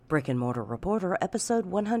Brick and Mortar Reporter, episode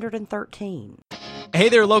 113. Hey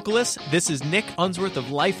there, localists. This is Nick Unsworth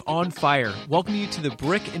of Life on Fire. Welcome you to the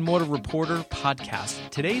Brick and Mortar Reporter podcast.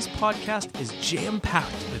 Today's podcast is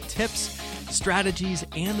jam-packed with tips, strategies,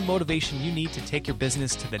 and the motivation you need to take your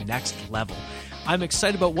business to the next level. I'm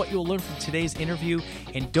excited about what you'll learn from today's interview,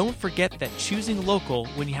 and don't forget that choosing local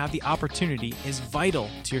when you have the opportunity is vital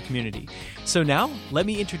to your community. So now, let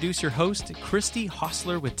me introduce your host, Christy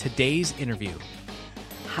Hostler, with today's interview.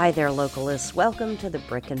 Hi there, localists. Welcome to the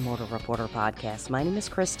Brick and Mortar Reporter podcast. My name is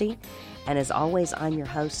Christy, and as always, I'm your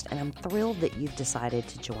host, and I'm thrilled that you've decided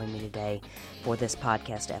to join me today for this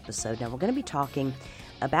podcast episode. Now, we're going to be talking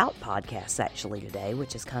about podcasts actually today,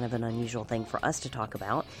 which is kind of an unusual thing for us to talk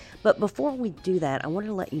about. But before we do that, I wanted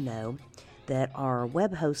to let you know that our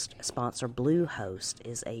web host sponsor, Bluehost,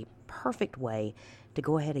 is a perfect way to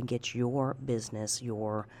go ahead and get your business,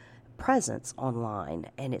 your presence online,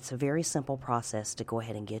 and it's a very simple process to go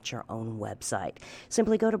ahead and get your own website.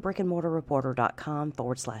 Simply go to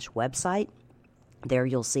brickandmortarreporter.com/website. There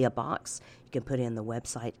you'll see a box. You can put in the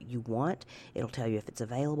website you want. It'll tell you if it's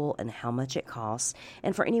available and how much it costs.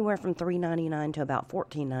 And for anywhere from $3.99 to about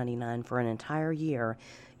 $14.99 for an entire year,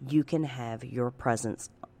 you can have your presence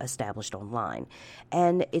established online.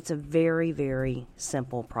 And it's a very, very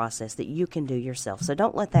simple process that you can do yourself. So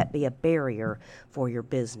don't let that be a barrier for your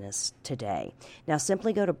business today. Now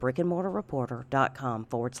simply go to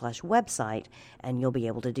brickandmortarreporter.com/website and you'll be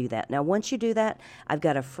able to do that. Now once you do that, I've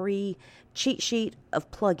got a free cheat sheet of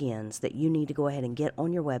plugins that you need to go ahead and get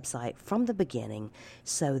on your website from the beginning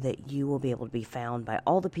so that you will be able to be found by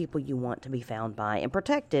all the people you want to be found by and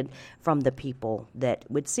protected from the people that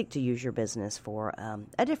would seek to use your business for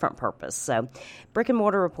a different purpose. So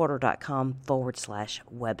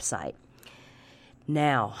brickandmortarreporter.com/website.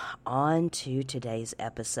 Now, on to today's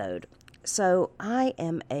episode. So I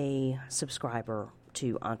am a subscriber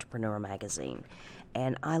to Entrepreneur Magazine,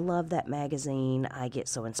 and I love that magazine. I get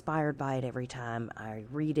so inspired by it every time I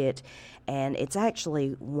read it, and it's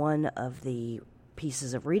actually one of the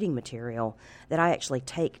pieces of reading material that I actually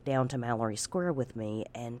take down to Mallory Square with me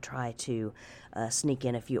and try to sneak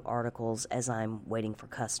in a few articles as I'm waiting for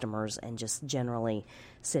customers and just generally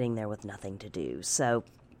sitting there with nothing to do. So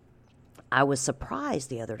I was surprised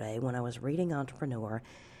the other day when I was reading Entrepreneur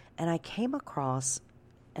and I came across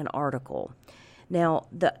an article. Now,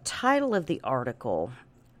 the title of the article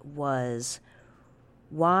was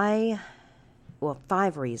 5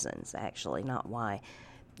 reasons, actually, not why,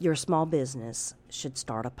 your small business should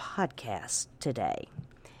start a podcast today.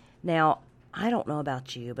 Now, I don't know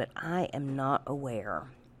about you, but I am not aware.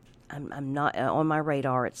 I'm not on my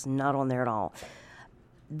radar. It's not on there at all.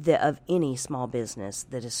 Of any small business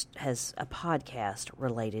that has a podcast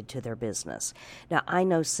related to their business. Now, I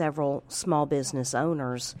know several small business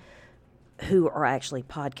owners who are actually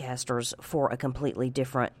podcasters for a completely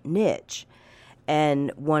different niche,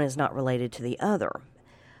 and one is not related to the other.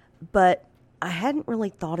 But I hadn't really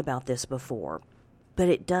thought about this before, but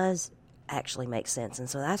it does actually make sense, and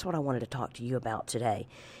so that's what I wanted to talk to you about today.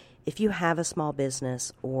 If you have a small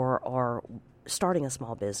business or are starting a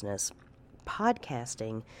small business,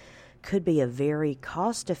 podcasting could be a very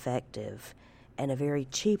cost-effective and a very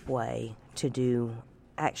cheap way to do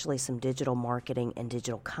actually some digital marketing and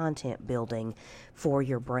digital content building for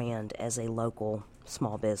your brand as a local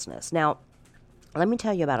small business. Now, let me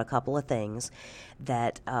tell you about a couple of things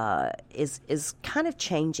that is kind of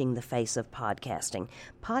changing the face of podcasting.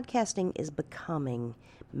 Podcasting is becoming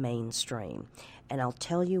mainstream, and I'll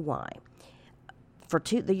tell you why. For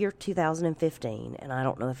the year 2015, and I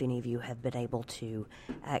don't know if any of you have been able to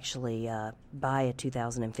actually buy a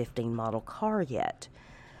 2015 model car yet.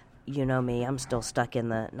 You know me, I'm still stuck in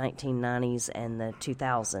the 1990s and the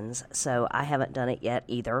 2000s, so I haven't done it yet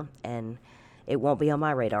either, and it won't be on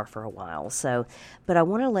my radar for a while. So, but I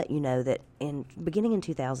want to let you know that beginning in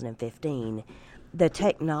 2015, the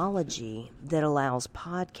technology that allows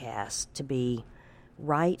podcasts to be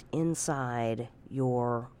right inside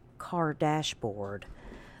your car dashboard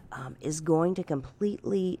is going to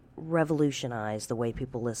completely revolutionize the way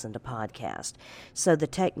people listen to podcasts. So the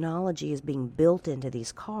technology is being built into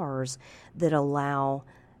these cars that allow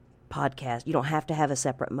podcasts. You don't have to have a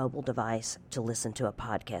separate mobile device to listen to a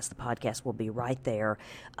podcast. The podcast will be right there,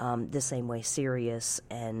 the same way Sirius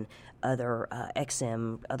and other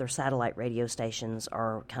XM, other satellite radio stations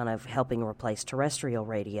are kind of helping replace terrestrial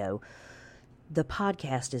radio. The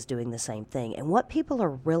podcast is doing the same thing. And what people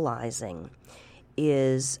are realizing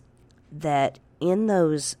is that in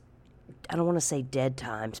those, I don't want to say dead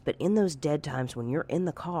times, but in those dead times when you're in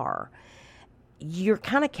the car, you're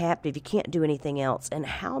kind of captive. You can't do anything else. And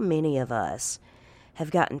how many of us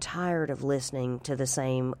have gotten tired of listening to the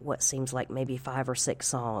same, what seems like maybe 5 or 6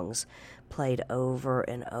 songs played over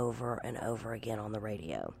and over and over again on the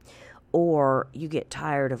radio. Or you get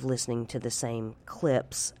tired of listening to the same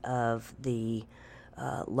clips of the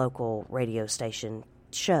local radio station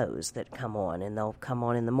shows that come on, and they'll come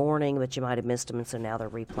on in the morning, but you might have missed them, and so now they're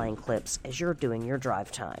replaying clips as you're doing your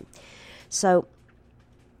drive time. So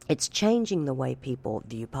it's changing the way people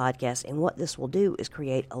view podcasts, and what this will do is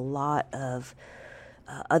create a lot of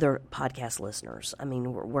other podcast listeners. I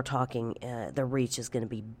mean, we're talking, the reach is going to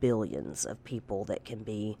be billions of people that can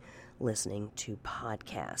be listening to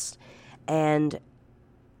podcasts. And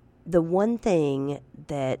the one thing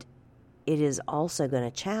that it is also going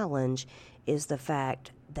to challenge is the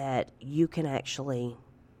fact that you can actually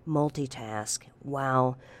multitask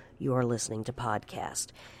while you're listening to podcasts.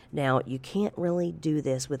 Now, you can't really do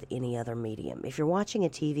this with any other medium. If you're watching a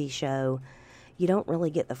TV show, you don't really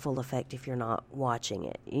get the full effect if you're not watching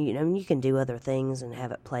it. You know, you can do other things and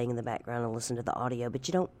have it playing in the background and listen to the audio, but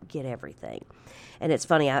you don't get everything. And it's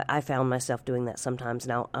funny, I found myself doing that sometimes,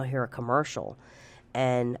 and I'll hear a commercial,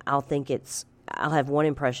 and I'll have one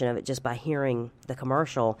impression of it just by hearing the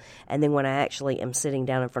commercial, and then when I actually am sitting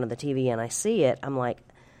down in front of the TV and I see it, I'm like,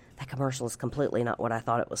 that commercial is completely not what I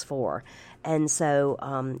thought it was for. And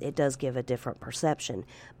so it does give a different perception.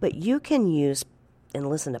 But you can use and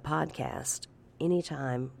listen to podcasts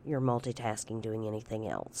anytime you're multitasking, doing anything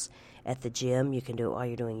else. At the gym, you can do it while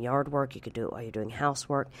you're doing yard work. You can do it while you're doing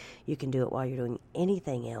housework. You can do it while you're doing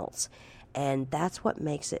anything else. And that's what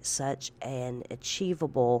makes it such an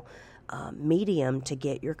achievable medium to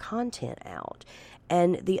get your content out.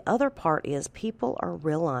 And the other part is people are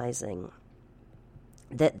realizing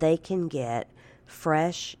that they can get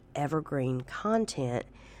fresh, evergreen content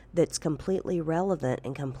that's completely relevant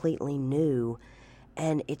and completely new.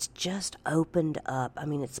 And it's just opened up. I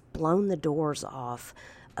mean, it's blown the doors off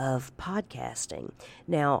of podcasting.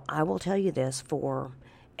 Now, I will tell you this, for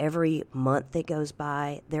every month that goes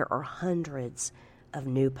by, there are hundreds of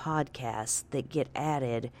new podcasts that get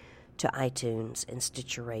added to iTunes and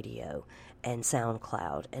Stitcher Radio and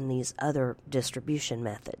SoundCloud and these other distribution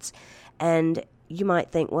methods. And you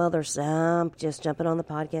might think, well, there's just jumping on the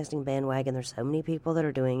podcasting bandwagon. There's so many people that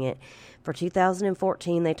are doing it. For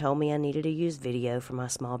 2014, they told me I needed to use video for my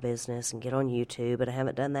small business and get on YouTube, but I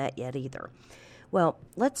haven't done that yet either. Well,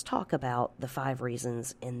 let's talk about the 5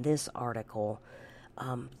 reasons in this article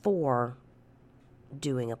for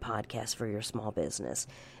doing a podcast for your small business.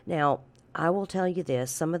 Now, I will tell you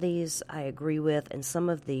this, some of these I agree with, and some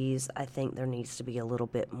of these I think there needs to be a little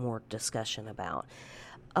bit more discussion about.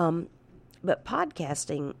 But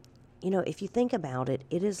podcasting, you know, if you think about it,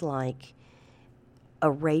 it is like a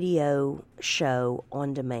radio show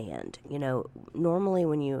on demand. You know, normally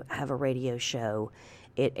when you have a radio show,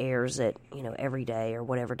 it airs at, you know, every day or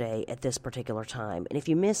whatever day at this particular time. And if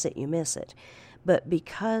you miss it, you miss it. But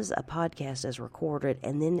because a podcast is recorded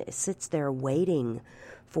and then it sits there waiting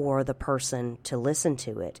for the person to listen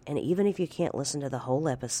to it, and even if you can't listen to the whole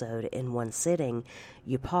episode in one sitting,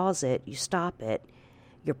 you pause it, you stop it,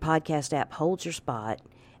 your podcast app holds your spot,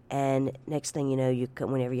 and next thing you know,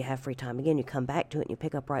 whenever you have free time again, you come back to it and you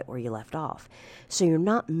pick up right where you left off. So you're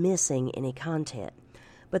not missing any content.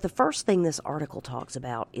 But the first thing this article talks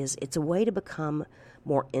about is it's a way to become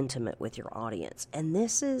more intimate with your audience. And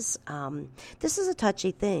this is a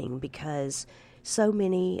touchy thing because so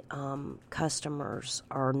many customers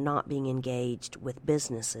are not being engaged with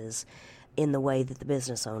businesses in the way that the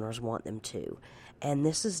business owners want them to. And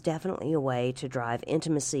this is definitely a way to drive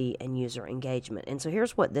intimacy and user engagement. And so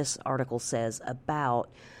here's what this article says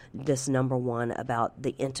about this number one, about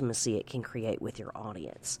the intimacy it can create with your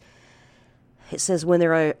audience. It says, when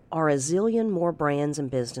there are a zillion more brands and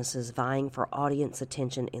businesses vying for audience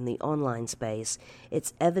attention in the online space,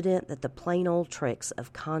 it's evident that the plain old tricks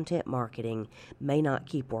of content marketing may not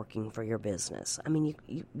keep working for your business. I mean,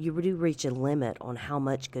 you do reach a limit on how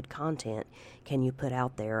much good content can you put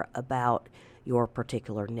out there about your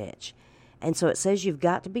particular niche. And so it says you've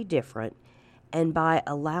got to be different, and by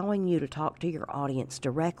allowing you to talk to your audience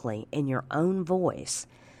directly in your own voice,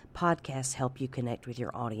 podcasts help you connect with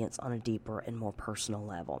your audience on a deeper and more personal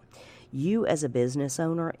level. You as a business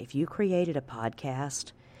owner, if you created a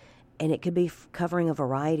podcast, and it could be covering a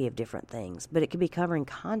variety of different things, but it could be covering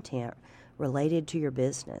content related to your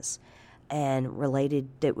business and related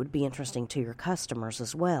that would be interesting to your customers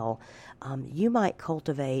as well, you might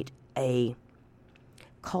cultivate a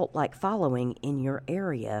cult-like following in your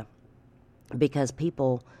area because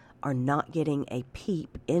people are not getting a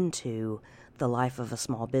peep into the life of a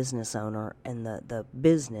small business owner and the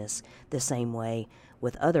business the same way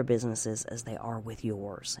with other businesses as they are with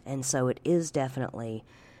yours. And so it is definitely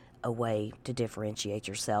a way to differentiate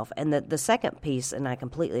yourself. And the second piece, and I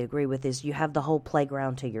completely agree with, is you have the whole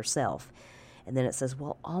playground to yourself. And then it says,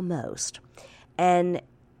 well, almost. And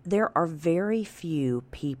there are very few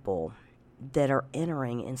people that are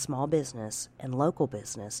entering in small business and local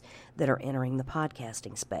business that are entering the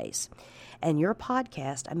podcasting space. And your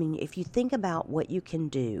podcast, I mean, if you think about what you can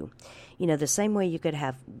do, you know, the same way you could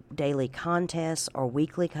have daily contests or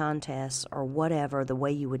weekly contests or whatever, the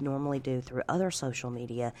way you would normally do through other social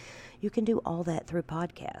media, you can do all that through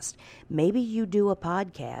podcast. Maybe you do a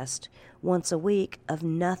podcast once a week of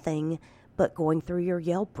nothing but going through your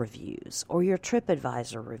Yelp reviews or your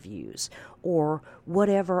TripAdvisor reviews or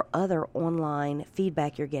whatever other online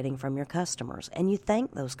feedback you're getting from your customers. And you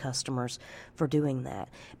thank those customers for doing that.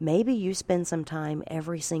 Maybe you spend some time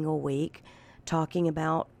every single week talking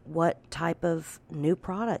about what type of new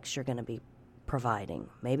products you're going to be providing,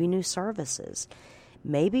 maybe new services.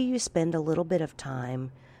 Maybe you spend a little bit of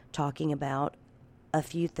time talking about a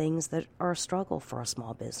few things that are a struggle for a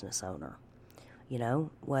small business owner. You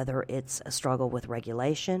know, whether it's a struggle with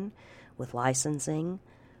regulation, with licensing,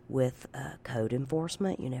 with code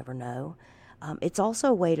enforcement, you never know. It's also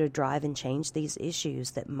a way to drive and change these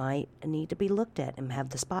issues that might need to be looked at and have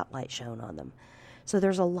the spotlight shown on them. So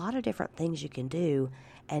there's a lot of different things you can do,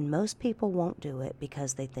 and most people won't do it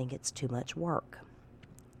because they think it's too much work.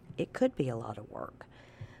 It could be a lot of work,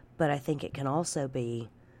 but I think it can also be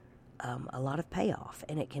a lot of payoff,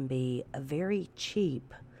 and it can be a very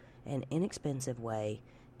cheap an inexpensive way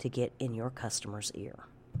to get in your customer's ear.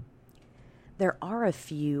 There are a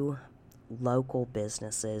few local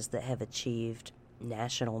businesses that have achieved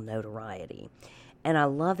national notoriety, and I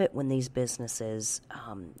love it when these businesses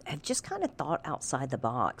have just kind of thought outside the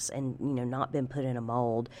box and, you know, not been put in a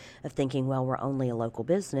mold of thinking, well, we're only a local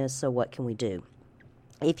business, so what can we do?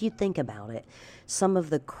 If you think about it, some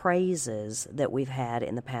of the crazes that we've had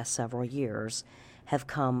in the past several years have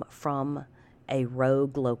come from a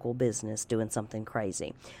rogue local business doing something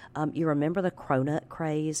crazy. You remember the cronut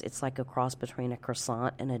craze? It's like a cross between a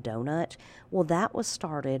croissant and a donut. Well, that was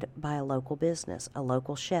started by a local business. A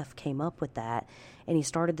local chef came up with that, and he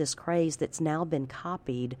started this craze that's now been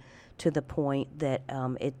copied to the point that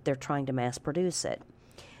they're trying to mass produce it.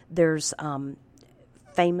 There's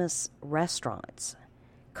famous restaurants,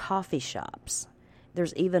 coffee shops.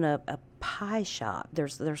 There's even a pie shop.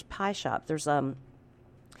 There's pie shop. There's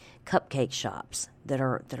cupcake shops that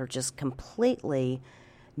are just completely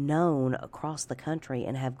known across the country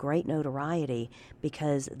and have great notoriety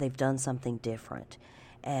because they've done something different.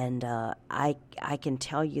 And I can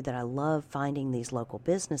tell you that I love finding these local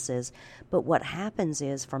businesses, but what happens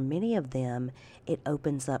is for many of them, it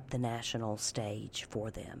opens up the national stage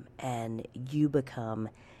for them, and you become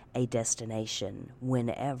a destination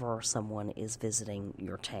whenever someone is visiting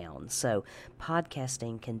your town. So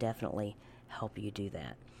podcasting can definitely help you do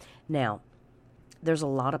that. Now, there's a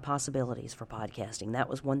lot of possibilities for podcasting. That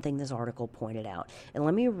was one thing this article pointed out. And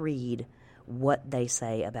let me read what they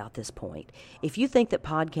say about this point. If you think that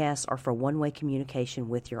podcasts are for one-way communication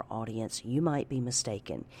with your audience, you might be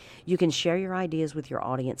mistaken. You can share your ideas with your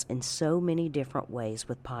audience in so many different ways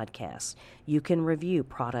with podcasts. You can review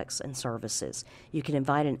products and services. You can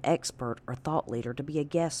invite an expert or thought leader to be a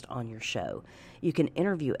guest on your show. You can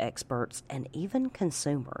interview experts and even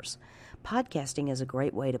consumers. Podcasting is a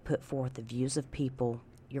great way to put forth the views of people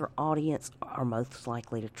your audience are most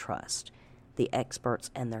likely to trust, the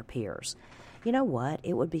experts and their peers. You know what?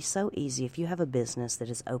 It would be so easy if you have a business that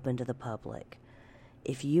is open to the public.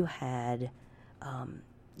 If you had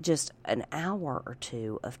just an hour or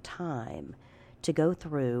two of time to go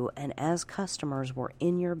through, and as customers were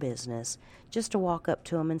in your business, just to walk up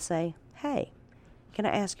to them and say, hey, can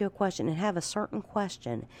I ask you a question? And have a certain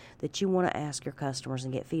question that you want to ask your customers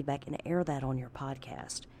and get feedback and air that on your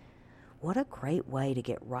podcast. What a great way to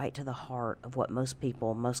get right to the heart of what most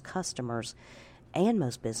people, most customers, and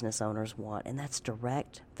most business owners want, and that's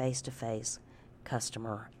direct, face-to-face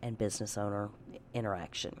customer and business owner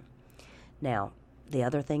interaction. Now, the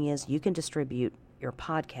other thing is you can distribute your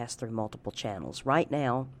podcast through multiple channels. Right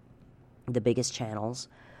now, the biggest channels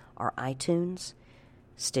are iTunes,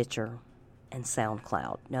 Stitcher, and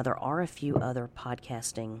SoundCloud. Now, there are a few other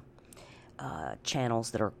podcasting channels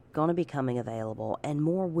that are going to be coming available, and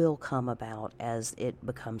more will come about as it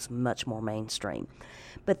becomes much more mainstream.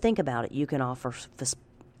 But think about it. You can offer,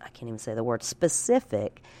 I can't even say the word,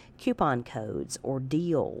 specific coupon codes or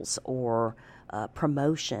deals or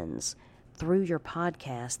promotions through your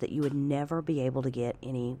podcast that you would never be able to get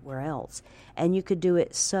anywhere else. And you could do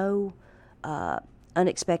it so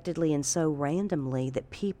unexpectedly and so randomly that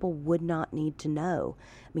people would not need to know.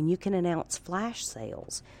 I mean, you can announce flash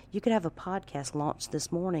sales. You could have a podcast launched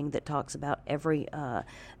this morning that talks about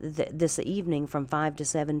this evening from 5 to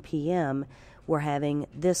 7 p.m. we're having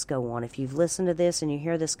this go on. If you've listened to this and you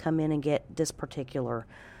hear this, come in and get this particular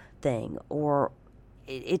thing. Or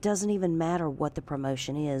it doesn't even matter what the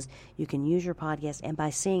promotion is. You can use your podcast, and by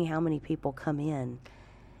seeing how many people come in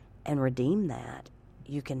and redeem that,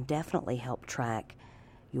 you can definitely help track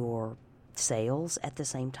your sales. At the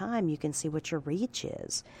same time, you can see what your reach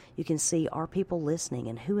is. You can see, are people listening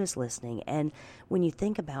and who is listening? And when you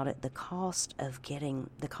think about it, the cost of getting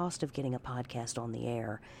a podcast on the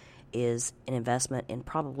air is an investment in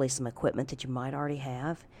probably some equipment that you might already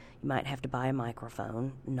have. You might have to buy a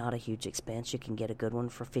microphone, not a huge expense. You can get a good one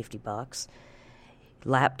for $50.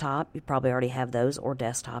 Laptop, you probably already have those, or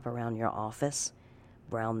desktop around your office.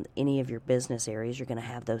 Around any of your business areas, you're going to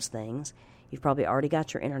have those things. You've probably already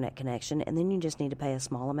got your internet connection, and then you just need to pay a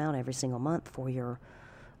small amount every single month for your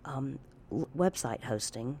website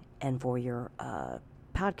hosting and for your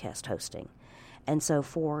podcast hosting. And so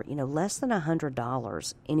for less than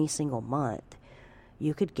 $100 any single month,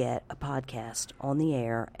 you could get a podcast on the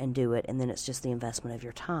air and do it, and then it's just the investment of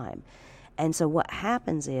your time. And so what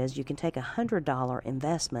happens is you can take a $100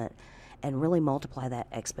 investment and really multiply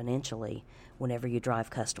that exponentially whenever you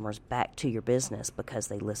drive customers back to your business because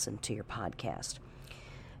they listen to your podcast.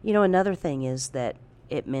 Another thing is that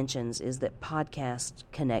it mentions is that podcasts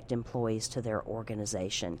connect employees to their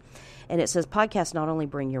organization. And it says podcasts not only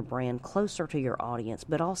bring your brand closer to your audience,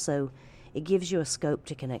 but also it gives you a scope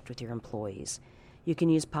to connect with your employees. You can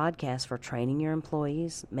use podcasts for training your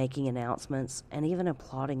employees, making announcements, and even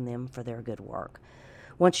applauding them for their good work.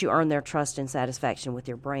 Once you earn their trust and satisfaction with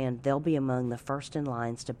your brand, they'll be among the first in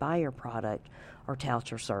lines to buy your product or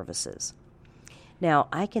tout your services. Now,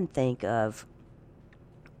 I can think of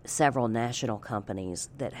several national companies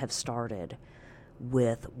that have started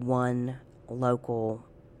with one local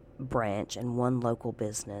branch and one local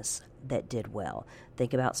business that did well.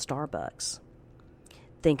 Think about Starbucks.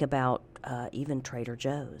 Think about even Trader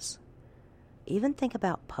Joe's. Even think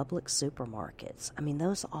about public supermarkets. I mean,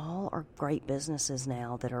 those all are great businesses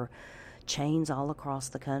now that are chains all across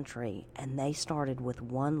the country, and they started with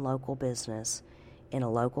one local business in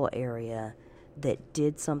a local area that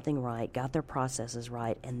did something right, got their processes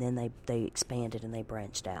right, and then they expanded and they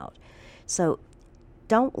branched out. So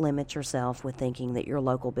don't limit yourself with thinking that your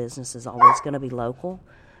local business is always going to be local.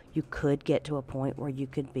 You could get to a point where you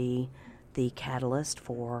could be the catalyst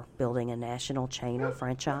for building a national chain or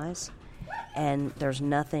franchise. And there's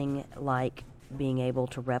nothing like being able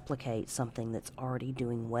to replicate something that's already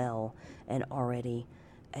doing well and already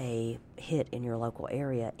a hit in your local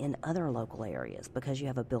area in other local areas because you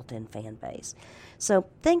have a built-in fan base. So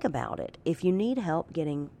think about it. If you need help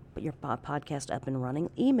getting your podcast up and running,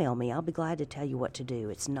 email me. I'll be glad to tell you what to do.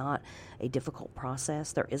 It's not a difficult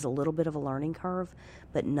process. There is a little bit of a learning curve,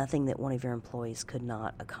 but nothing that one of your employees could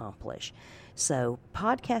not accomplish. So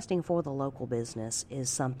podcasting for the local business is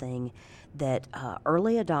something that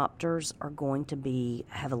early adopters are going to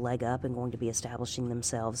have a leg up and going to be establishing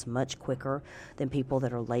themselves much quicker than people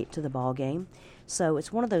that are late to the ball game. So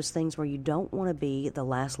it's one of those things where you don't want to be the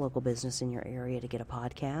last local business in your area to get a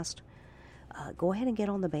podcast. Go ahead and get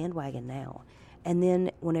on the bandwagon now. And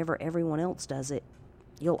then whenever everyone else does it,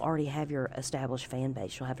 you'll already have your established fan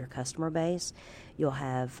base. You'll have your customer base. You'll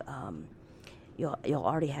have you'll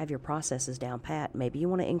already have your processes down pat. Maybe you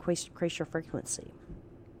want to increase your frequency.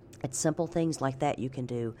 It's simple things like that you can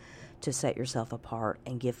do to set yourself apart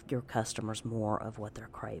and give your customers more of what they're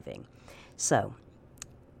craving. So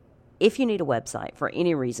if you need a website for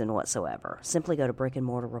any reason whatsoever, simply go to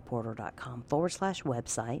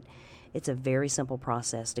brickandmortarreporter.com/website. It's a very simple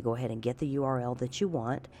process to go ahead and get the URL that you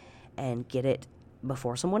want and get it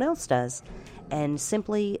before someone else does. And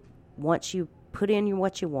simply, once you put in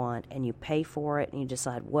what you want and you pay for it and you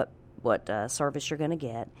decide what service you're going to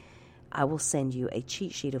get, I will send you a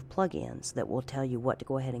cheat sheet of plugins that will tell you what to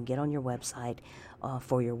go ahead and get on your website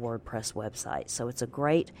for your WordPress website. So it's a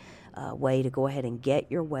great way to go ahead and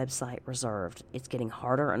get your website reserved. It's getting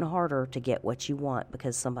harder and harder to get what you want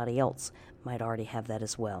because somebody else might already have that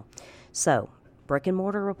as well. So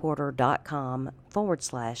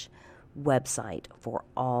brickandmortarreporter.com/website for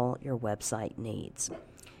all your website needs.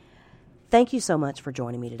 Thank you so much for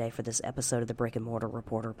joining me today for this episode of the Brick and Mortar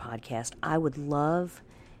Reporter podcast. I would love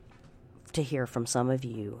to hear from some of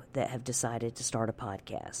you that have decided to start a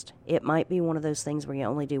podcast. It might be one of those things where you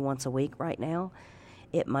only do once a week right now.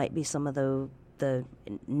 It might be some of the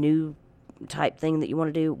new type thing that you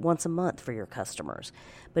want to do once a month for your customers.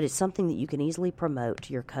 But it's something that you can easily promote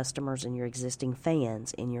to your customers and your existing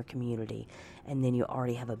fans in your community, and then you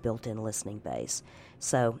already have a built-in listening base.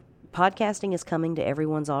 So podcasting is coming to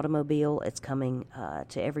everyone's automobile. It's coming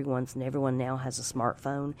to everyone's, and everyone now has a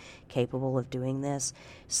smartphone capable of doing this.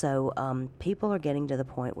 So people are getting to the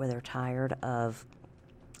point where they're tired of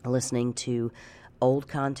listening to old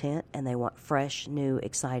content, and they want fresh, new,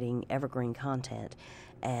 exciting, evergreen content.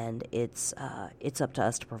 And it's up to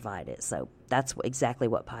us to provide it. So that's exactly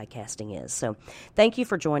what podcasting is. So thank you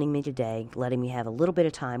for joining me today, letting me have a little bit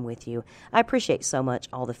of time with you. I appreciate so much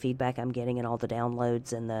all the feedback I'm getting and all the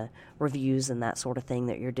downloads and the reviews and that sort of thing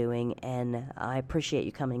that you're doing. And I appreciate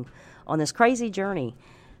you coming on this crazy journey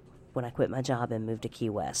when I quit my job and moved to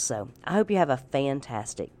Key West. So I hope you have a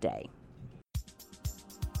fantastic day.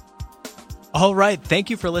 All right. Thank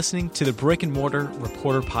you for listening to the Brick and Mortar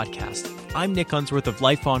Reporter Podcast. I'm Nick Unsworth of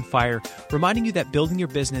Life on Fire, reminding you that building your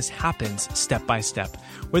business happens step by step.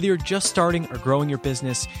 Whether you're just starting or growing your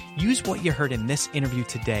business, use what you heard in this interview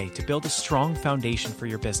today to build a strong foundation for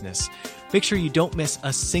your business. Make sure you don't miss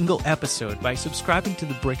a single episode by subscribing to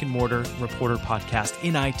the Brick and Mortar Reporter Podcast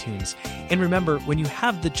in iTunes. And remember, when you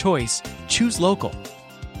have the choice, choose local.